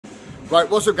Right,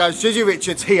 what's up guys, JJ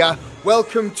Richards here.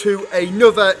 Welcome to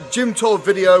another gym tour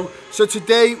video. So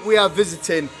today we are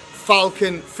visiting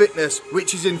Falcon Fitness,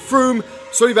 which is in Frome.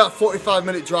 It's only about a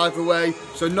 45-minute drive away,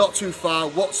 so not too far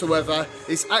whatsoever.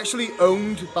 It's actually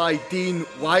owned by Dean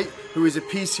White, who is a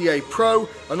PCA pro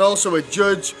and also a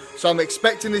judge. So I'm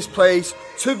expecting this place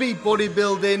to be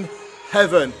bodybuilding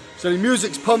heaven. So the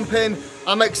music's pumping,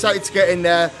 I'm excited to get in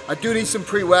there. I do need some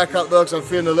pre-workout though, because I'm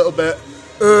feeling a little bit,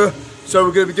 so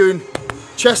we're gonna be doing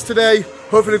chest today.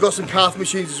 Hopefully I've got some calf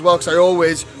machines as well, because I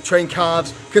always train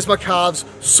calves, because my calves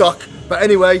suck. But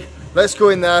anyway, let's go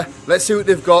in there, let's see what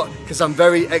they've got, because I'm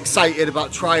very excited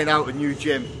about trying out a new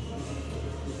gym.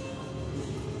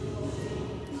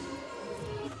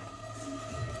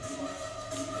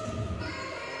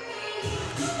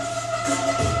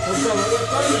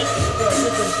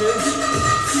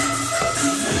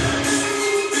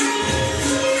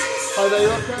 Hi there, you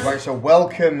okay? Right, so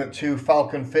welcome to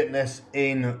Falcon Fitness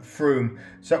in Frome.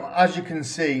 So as you can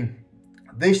see,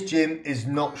 this gym is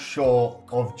not short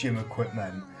of gym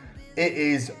equipment. It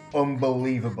is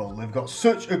unbelievable. They've got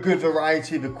such a good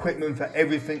variety of equipment for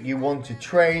everything you want to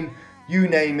train. You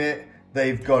name it,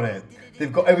 they've got it.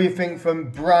 They've got everything from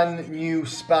brand new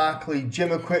sparkly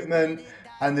gym equipment,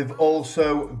 and they've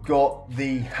also got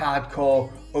the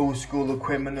hardcore old school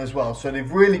equipment as well. So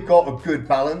they've really got a good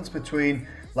balance between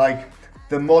like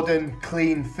the modern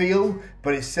clean feel,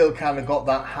 but it's still kind of got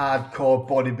that hardcore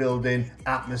bodybuilding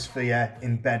atmosphere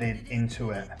embedded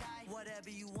into it.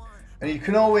 And you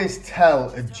can always tell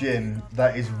a gym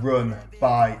that is run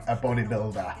by a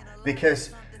bodybuilder,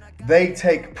 because they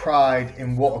take pride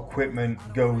in what equipment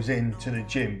goes into the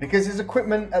gym, because it's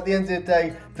equipment at the end of the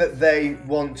day that they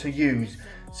want to use.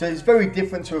 So it's very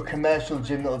different to a commercial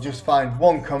gym that'll just find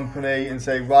one company and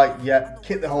say, right, yeah,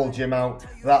 kit the whole gym out,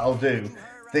 that'll do.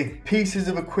 The pieces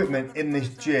of equipment in this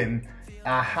gym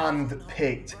are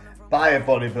hand-picked by a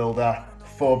bodybuilder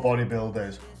for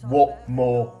bodybuilders. What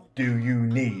more do you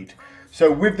need? So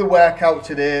with the workout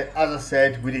today, as I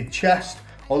said, we did chest.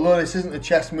 Although this isn't a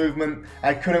chest movement,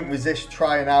 I couldn't resist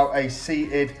trying out a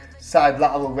seated side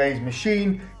lateral raise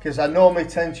machine, because I normally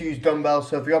tend to use dumbbells,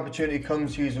 so if the opportunity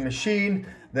comes to use a machine,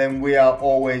 then we are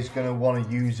always going to want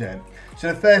to use it. So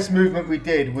the first movement we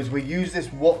did was we used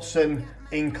this Watson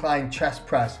incline chest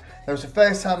press. That was the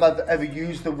first time I've ever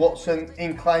used the Watson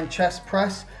incline chest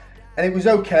press, and it was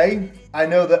okay. I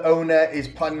know the owner is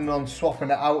planning on swapping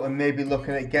it out and maybe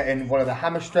looking at getting one of the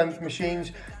hammer strength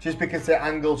machines, just because the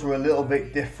angles are a little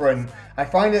bit different. I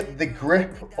find that the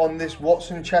grip on this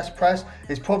Watson chest press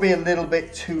is probably a little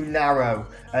bit too narrow,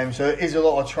 so it is a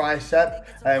lot of tricep,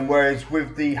 whereas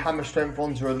with the hammer strength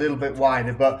ones are a little bit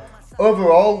wider. But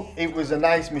overall, it was a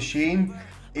nice machine.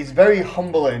 It's very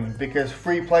humbling because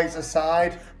 3 plates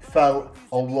aside felt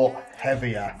a lot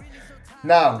heavier.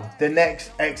 Now, the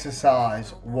next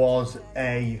exercise was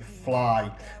a fly.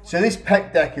 So this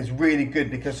pec deck is really good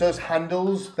because those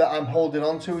handles that I'm holding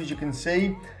onto, as you can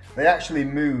see, they actually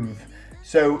move.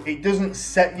 So it doesn't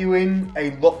set you in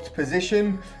a locked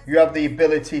position. You have the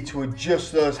ability to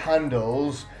adjust those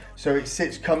handles so it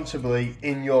sits comfortably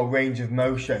in your range of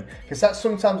motion. Because that's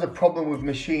sometimes a problem with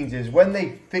machines, is when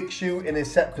they fix you in a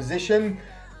set position,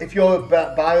 if your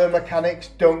biomechanics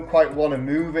don't quite want to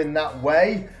move in that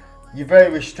way, you're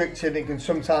very restricted. It can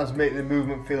sometimes make the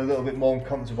movement feel a little bit more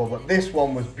uncomfortable, but this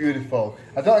one was beautiful.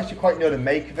 I don't actually quite know the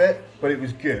make of it, but it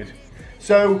was good.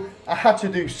 So I had to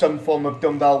do some form of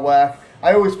dumbbell work.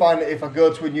 I always find that if I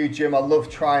go to a new gym, I love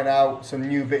trying out some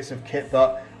new bits of kit,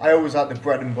 but I always like the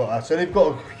bread and butter. So they've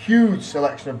got a huge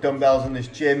selection of dumbbells in this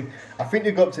gym. I think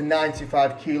they've got up to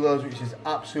 95 kilos, which is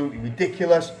absolutely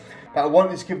ridiculous. But I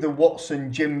wanted to give the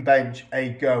Watson gym bench a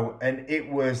go, and it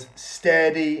was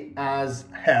sturdy as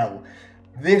hell.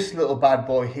 This little bad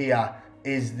boy here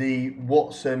is the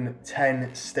Watson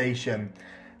 10 station.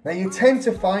 Now you tend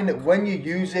to find that when you're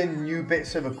using new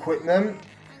bits of equipment,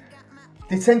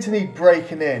 they tend to need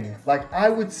breaking in. Like, I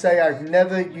would say I've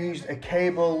never used a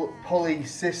cable pulley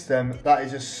system that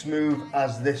is as smooth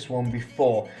as this one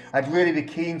before. I'd really be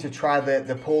keen to try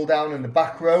the pull down in the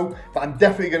back row, but I'm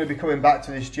definitely going to be coming back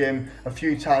to this gym a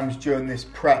few times during this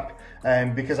prep,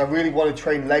 because I really want to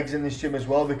train legs in this gym as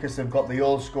well, because they've got the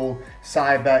old school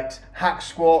Cybex hack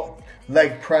squat,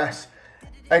 leg press.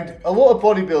 And a lot of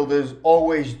bodybuilders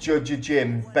always judge a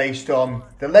gym based on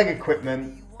the leg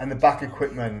equipment and the back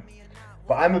equipment.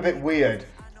 But I'm a bit weird.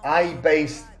 I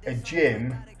base a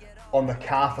gym on the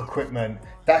calf equipment.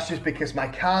 That's just because my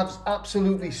calves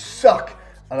absolutely suck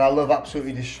and I love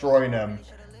absolutely destroying them.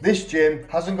 This gym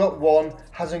hasn't got one,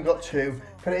 hasn't got two,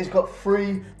 but it's got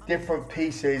 3 different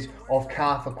pieces of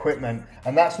calf equipment,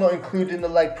 and that's not including the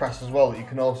leg press as well that you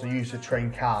can also use to train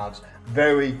calves.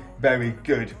 Very, very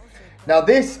good. Now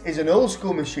this is an old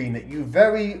school machine that you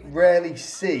very rarely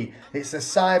see. It's a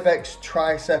Cybex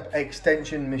tricep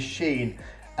extension machine,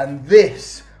 and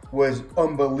this was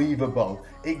unbelievable.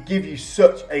 It gives you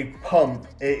such a pump.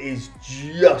 It is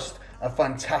just a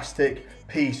fantastic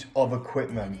piece of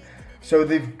equipment. So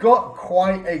they've got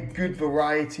quite a good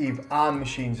variety of arm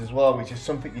machines as well, which is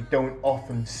something you don't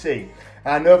often see.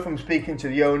 And I know from speaking to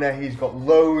the owner, he's got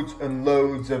loads and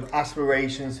loads of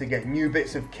aspirations to get new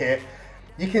bits of kit.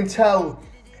 You can tell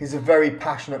he's a very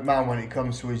passionate man when it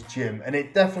comes to his gym, and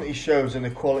it definitely shows in the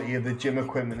quality of the gym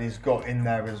equipment he's got in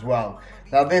there as well.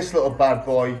 Now this little bad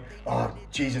boy, oh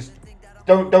Jesus,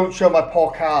 don't show my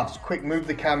poor calves. Quick, move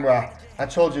the camera. I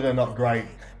told you they're not great.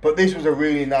 But this was a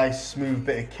really nice, smooth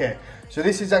bit of kit. So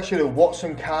this is actually a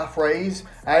Watson calf raise.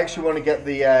 I actually want to get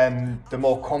the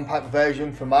more compact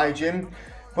version for my gym.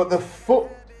 But the foot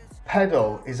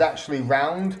pedal is actually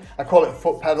round. I call it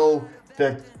foot pedal,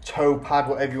 the toe pad,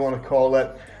 whatever you want to call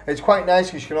it. It's quite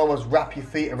nice because you can almost wrap your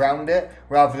feet around it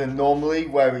rather than normally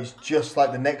where it's just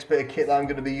like the next bit of kit that I'm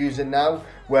going to be using now,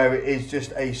 where it is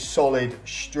just a solid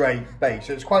straight base.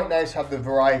 So it's quite nice to have the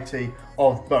variety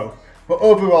of both. But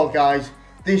overall guys,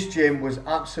 this gym was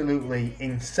absolutely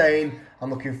insane. I'm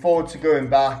looking forward to going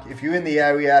back. If you're in the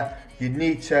area, you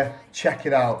need to check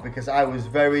it out because I was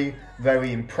very,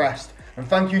 very impressed. And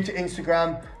thank you to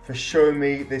Instagram for showing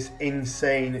me this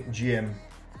insane gym.